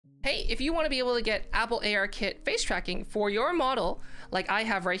Hey, if you want to be able to get Apple ARKit face tracking for your model, like I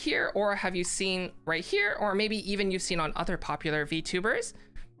have right here, or have you seen right here, or maybe even you've seen on other popular VTubers,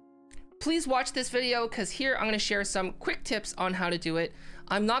 please watch this video because here I'm going to share some quick tips on how to do it.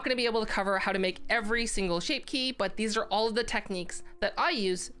 I'm not going to be able to cover how to make every single shape key, but these are all of the techniques that I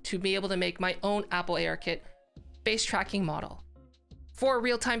use to be able to make my own Apple ARKit face tracking model for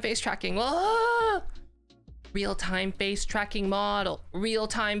real-time face tracking. Ah! Real-time face tracking model.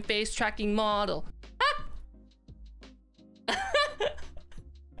 Real-time face tracking model. Ah!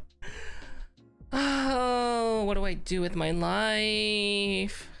 Oh, what do I do with my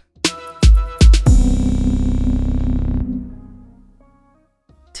life?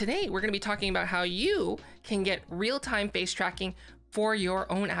 Today, we're going to be talking about how you can get real-time face tracking for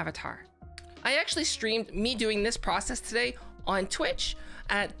your own avatar. I actually streamed me doing this process today on Twitch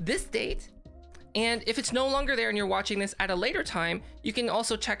at this date. And if it's no longer there and you're watching this at a later time, you can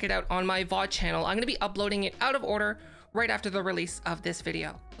also check it out on my VOD channel. I'm going to be uploading it out of order right after the release of this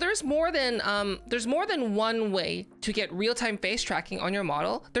video. There's more than one way to get real-time face tracking on your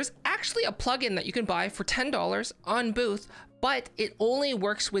model. There's actually a plugin that you can buy for $10 on Booth, but it only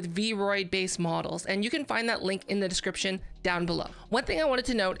works with VROID based models, and you can find that link in the description down below. One thing I wanted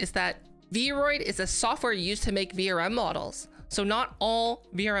to note is that VROID is a software used to make VRM models. So not all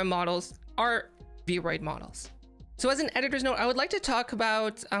VRM models are VROID models. So as an editor's note, I would like to talk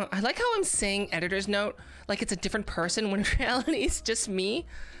about, I like how I'm saying editor's note, like it's a different person when in reality it's just me.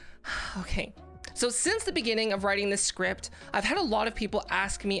 Okay, so since the beginning of writing this script, I've had a lot of people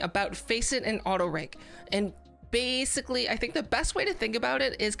ask me about FaceIT and Autorig. And basically, I think the best way to think about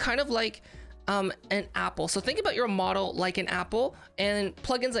it is kind of like an apple. So think about your model like an apple, and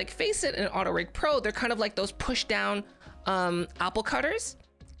plugins like FaceIT and Autorig Pro, they're kind of like those push down apple cutters.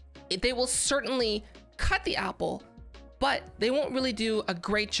 They will certainly cut the apple, but they won't really do a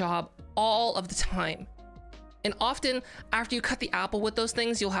great job all of the time. And often after you cut the apple with those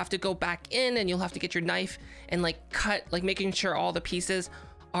things, you'll have to go back in and you'll have to get your knife and like cut, like making sure all the pieces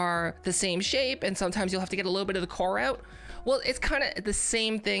are the same shape. And sometimes you'll have to get a little bit of the core out. Well, it's kind of the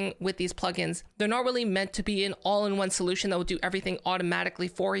same thing with these plugins. They're not really meant to be an all-in-one solution that will do everything automatically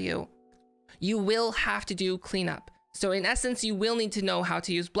for you. You will have to do cleanup. So in essence, you will need to know how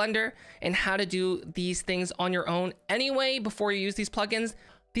to use Blender and how to do these things on your own anyway before you use these plugins.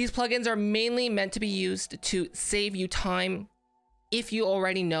 These plugins are mainly meant to be used to save you time if you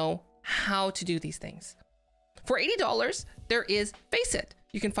already know how to do these things. For $80, there is FaceIT.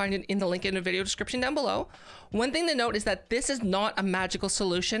 You can find it in the link in the video description down below. One thing to note is that this is not a magical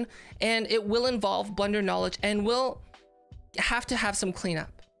solution, and it will involve Blender knowledge and will have to have some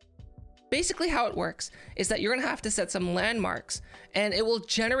cleanup. Basically how it works is that you're gonna have to set some landmarks, and it will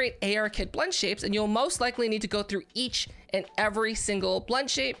generate ARKit blend shapes, and you'll most likely need to go through each and every single blend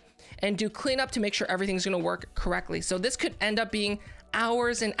shape and do cleanup to make sure everything's gonna work correctly. So this could end up being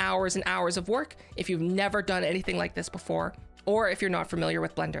hours and hours and hours of work if you've never done anything like this before, or if you're not familiar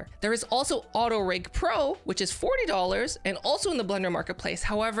with Blender. There is also Autorig Pro, which is $40 and also in the Blender marketplace.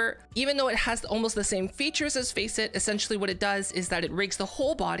 However, even though it has almost the same features as FaceIT, essentially what it does is that it rigs the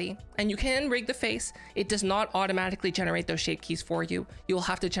whole body, and you can rig the face. It does not automatically generate those shape keys for you. You'll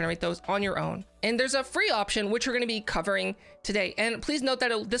have to generate those on your own. And there's a free option, which we're gonna be covering today. And please note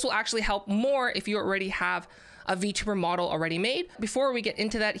that this will actually help more if you already have a VTuber model already made. Before we get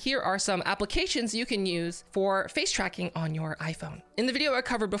into that, here are some applications you can use for face tracking on your iPhone. In the video I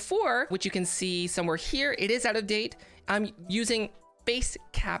covered before, which you can see somewhere here, it is out of date. I'm using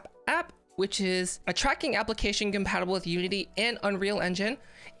FaceCap App, which is a tracking application compatible with Unity and Unreal Engine.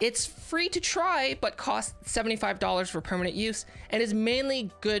 It's free to try, but costs $75 for permanent use, and is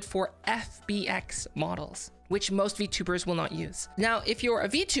mainly good for FBX models, which most VTubers will not use. Now, if you're a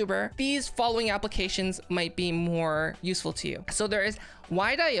VTuber, these following applications might be more useful to you. So there is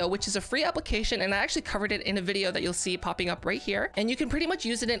Waidayo, which is a free application, and I actually covered it in a video that you'll see popping up right here. And you can pretty much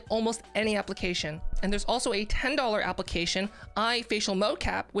use it in almost any application. And there's also a $10 application,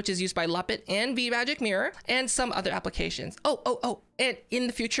 ifacialmocap, which is used by Leopard and VMagic Mirror, and some other applications. And in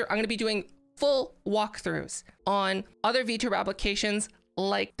the future, I'm gonna be doing full walkthroughs on other VTuber applications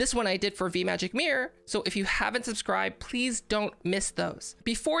like this one I did for VMagic Mirror. So if you haven't subscribed, please don't miss those.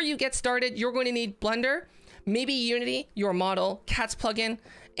 Before you get started, you're going to need Blender, maybe Unity, your model, Cats plugin,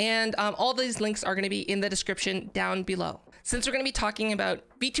 and all these links are going to be in the description down below. Since we're going to be talking about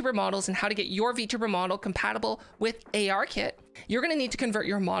VTuber models and how to get your VTuber model compatible with ARKit, you're going to need to convert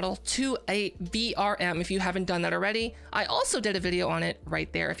your model to a VRM if you haven't done that already. I also did a video on it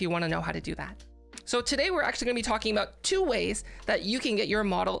right there if you want to know how to do that. So today we're actually going to be talking about 2 ways that you can get your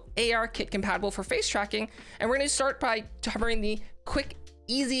model ARKit compatible for face tracking. And we're going to start by covering the quick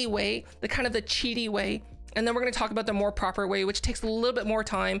easy way, the kind of the cheaty way. And then we're going to talk about the more proper way, which takes a little bit more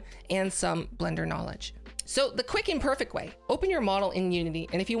time and some Blender knowledge. So the quick and perfect way, open your model in Unity.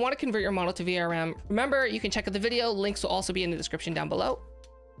 And if you want to convert your model to VRM, remember, you can check out the video. Links will also be in the description down below.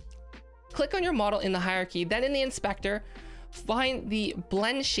 Click on your model in the hierarchy, then in the inspector, find the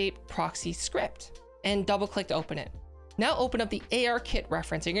blend shape proxy script and double click to open it. Now open up the ARKit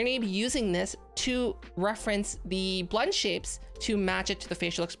reference. You're going to be using this to reference the blend shapes to match it to the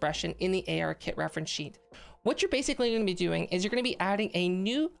facial expression in the ARKit reference sheet. What you're basically going to be doing is you're going to be adding a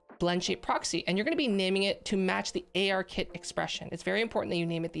new blend shape proxy, and you're going to be naming it to match the ARKit expression. It's very important that you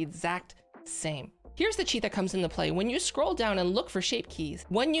name it the exact same. Here's the cheat that comes into play. When you scroll down and look for shape keys,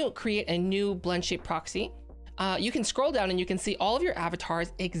 when you create a new blend shape proxy, you can scroll down and you can see all of your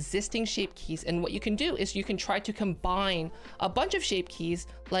avatar's existing shape keys. And what you can do is you can try to combine a bunch of shape keys,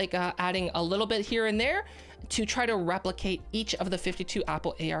 like adding a little bit here and there to try to replicate each of the 52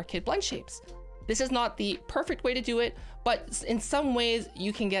 Apple ARKit blend shapes. This is not the perfect way to do it, but in some ways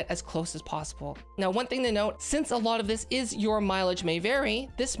you can get as close as possible. Now, one thing to note, since a lot of this is your mileage may vary,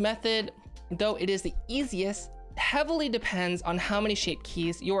 this method, though it is the easiest, heavily depends on how many shape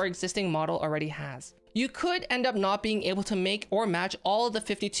keys your existing model already has. You could end up not being able to make or match all of the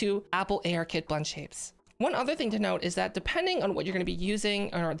 52 Apple ARKit blend shapes. One other thing to note is that depending on what you're going to be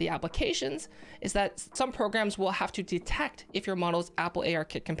using or the applications, is that some programs will have to detect if your model is Apple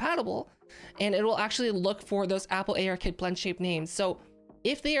ARKit compatible, and it will actually look for those Apple ARKit blend shape names. So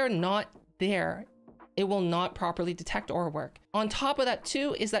if they are not there, it will not properly detect or work. On top of that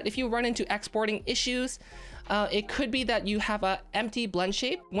too, is that if you run into exporting issues, it could be that you have an empty blend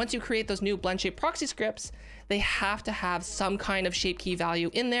shape. Once you create those new blend shape proxy scripts, they have to have some kind of shape key value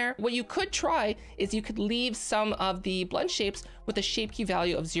in there. What you could try is you could leave some of the blend shapes with a shape key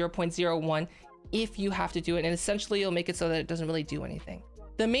value of 0.01 if you have to do it. And essentially you'll make it so that it doesn't really do anything.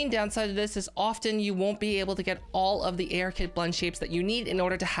 The main downside of this is often you won't be able to get all of the ARKit blend shapes that you need in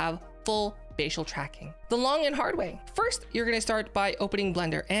order to have full facial tracking. The long and hard way. First, you're going to start by opening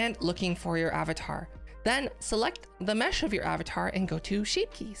Blender and looking for your avatar. Then select the mesh of your avatar and go to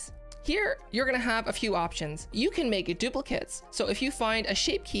shape keys. Here, you're going to have a few options. You can make duplicates. So if you find a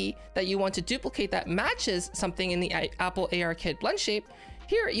shape key that you want to duplicate that matches something in the Apple ARKit blend shape,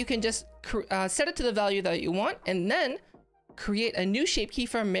 here you can just set it to the value that you want and then create a new shape key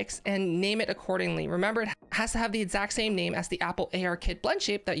from mix and name it accordingly. Remember, it has to have the exact same name as the Apple ARKit blend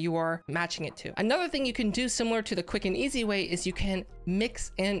shape that you are matching it to. Another thing you can do similar to the quick and easy way is you can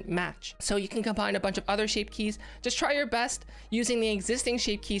mix and match. So you can combine a bunch of other shape keys. Just try your best using the existing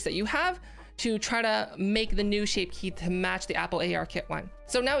shape keys that you have to try to make the new shape key to match the Apple ARKit one.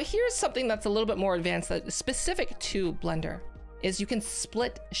 So now here's something that's a little bit more advanced that is specific to Blender. Is you can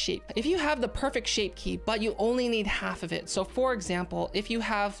split shape. If you have the perfect shape key, but you only need half of it. So for example, if you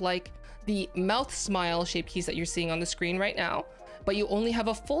have like the mouth smile shape keys that you're seeing on the screen right now, but you only have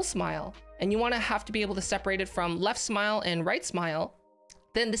a full smile and you want to have to be able to separate it from left smile and right smile,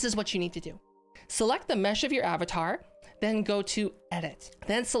 then this is what you need to do. Select the mesh of your avatar, then go to edit.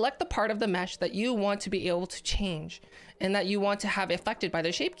 Then select the part of the mesh that you want to be able to change and that you want to have affected by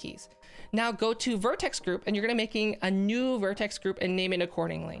the shape keys. Now go to vertex group and you're going to making a new vertex group and name it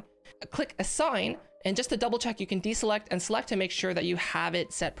accordingly. Click assign, and just to double check, you can deselect and select to make sure that you have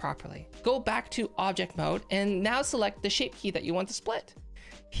it set properly. Go back to object mode and now select the shape key that you want to split.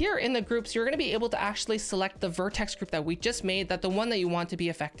 Here in the groups, you're going to be able to actually select the vertex group that we just made, that the one that you want to be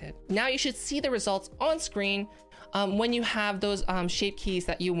affected. Now you should see the results on screen when you have those shape keys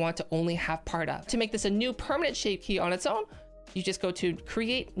that you want to only have part of. To make this a new permanent shape key on its own, you just go to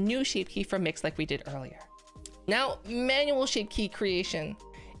create new shape key from mix like we did earlier. Now, manual shape key creation.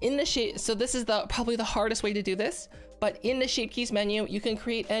 In the shape, so this is probably the hardest way to do this, but in the shape keys menu, you can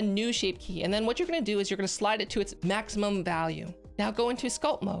create a new shape key. And then what you're going to do is you're going to slide it to its maximum value. Now go into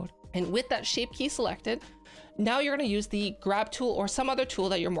sculpt mode. And with that shape key selected, now you're going to use the grab tool or some other tool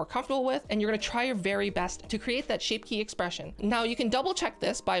that you're more comfortable with, and you're going to try your very best to create that shape key expression. Now you can double check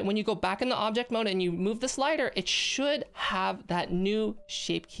this by when you go back in the object mode and you move the slider, it should have that new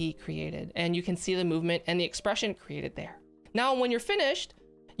shape key created, and you can see the movement and the expression created there. Now, when you're finished,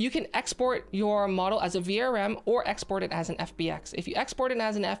 you can export your model as a VRM or export it as an FBX. If you export it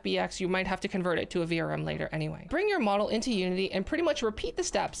as an FBX, you might have to convert it to a VRM later anyway. Bring your model into Unity and pretty much repeat the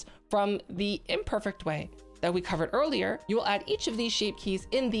steps from the imperfect way that we covered earlier. You will add each of these shape keys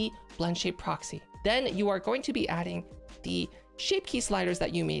in the blend shape proxy. Then you are going to be adding the shape key sliders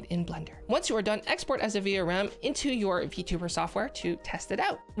that you made in Blender. Once you are done, export as a VRM into your VTuber software to test it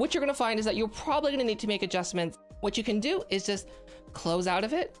out. What you're going to find is that you're probably going to need to make adjustments. What you can do is just close out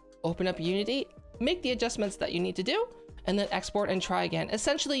of it, open up Unity, make the adjustments that you need to do, and then export and try again.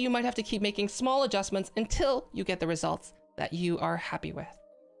 Essentially, you might have to keep making small adjustments until you get the results that you are happy with.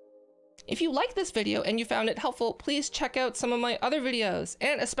 If you like this video and you found it helpful, please check out some of my other videos,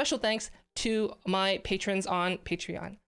 and a special thanks to my patrons on Patreon.